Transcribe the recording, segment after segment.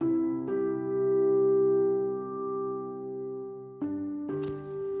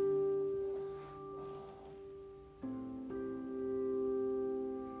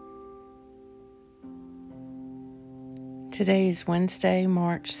Today is Wednesday,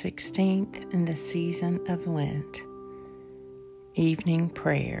 March 16th, in the season of Lent. Evening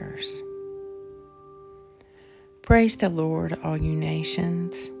Prayers. Praise the Lord, all you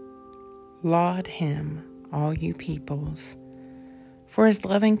nations. Laud him, all you peoples. For his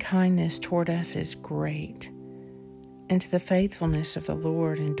loving kindness toward us is great, and the faithfulness of the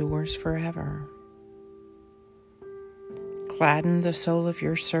Lord endures forever. Gladden the soul of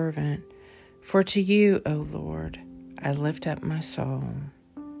your servant, for to you, O Lord, I lift up my soul.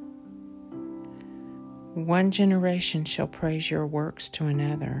 One generation shall praise your works to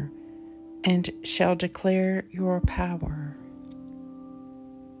another, and shall declare your power.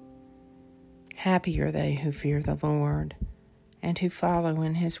 Happy are they who fear the Lord, and who follow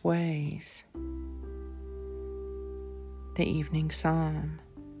in his ways. The Evening Psalm.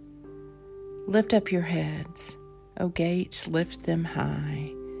 Lift up your heads, O gates, lift them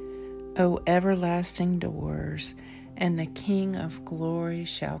high, O everlasting doors, and the King of glory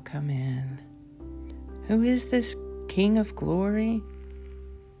shall come in. Who is this King of glory?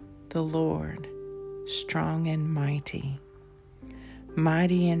 The Lord, strong and mighty,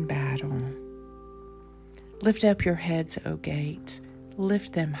 mighty in battle. Lift up your heads, O gates,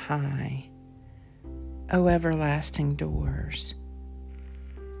 lift them high, O everlasting doors,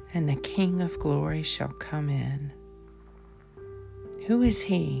 and the King of glory shall come in. Who is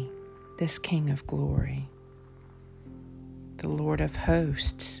he, this King of glory? The Lord of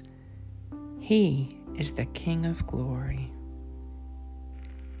hosts, he is the King of glory.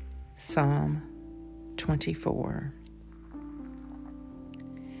 Psalm 24.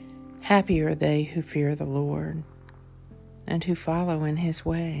 Happy are they who fear the Lord, and who follow in his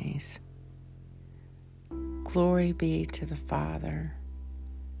ways. Glory be to the Father,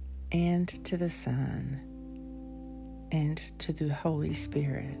 and to the Son, and to the Holy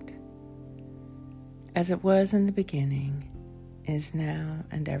Spirit, as it was in the beginning, is now,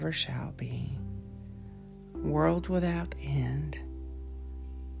 and ever shall be, world without end.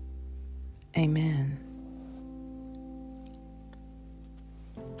 Amen.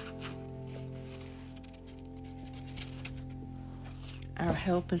 Our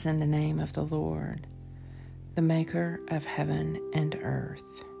help is in the name of the Lord, the maker of heaven and earth.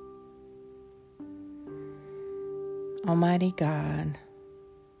 Almighty God,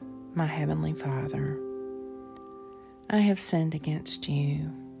 my heavenly Father, I have sinned against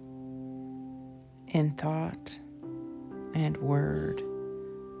you in thought and word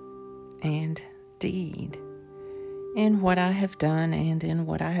and deed, in what I have done and in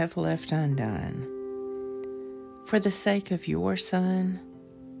what I have left undone. For the sake of your Son,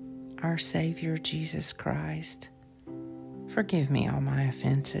 our Savior Jesus Christ, forgive me all my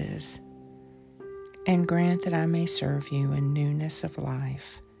offenses, and grant that I may serve you in newness of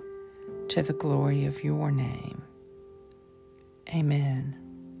life, to the glory of your name. Amen.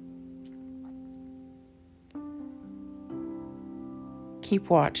 Keep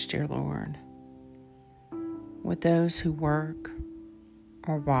watch, dear Lord, with those who work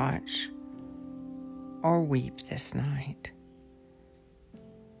or watch or weep this night,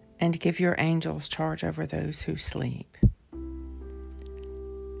 and give your angels charge over those who sleep.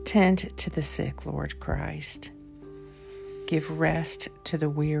 Tend to the sick, Lord Christ. Give rest to the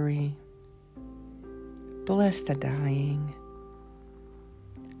weary. Bless the dying.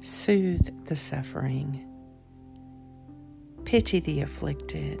 Soothe the suffering. Pity the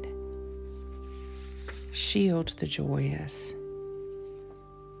afflicted. Shield the joyous.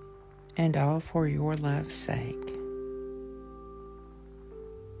 And all for your love's sake.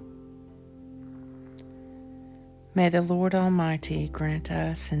 May the Lord Almighty grant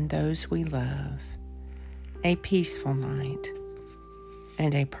us and those we love a peaceful night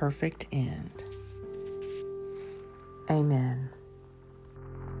and a perfect end. Amen.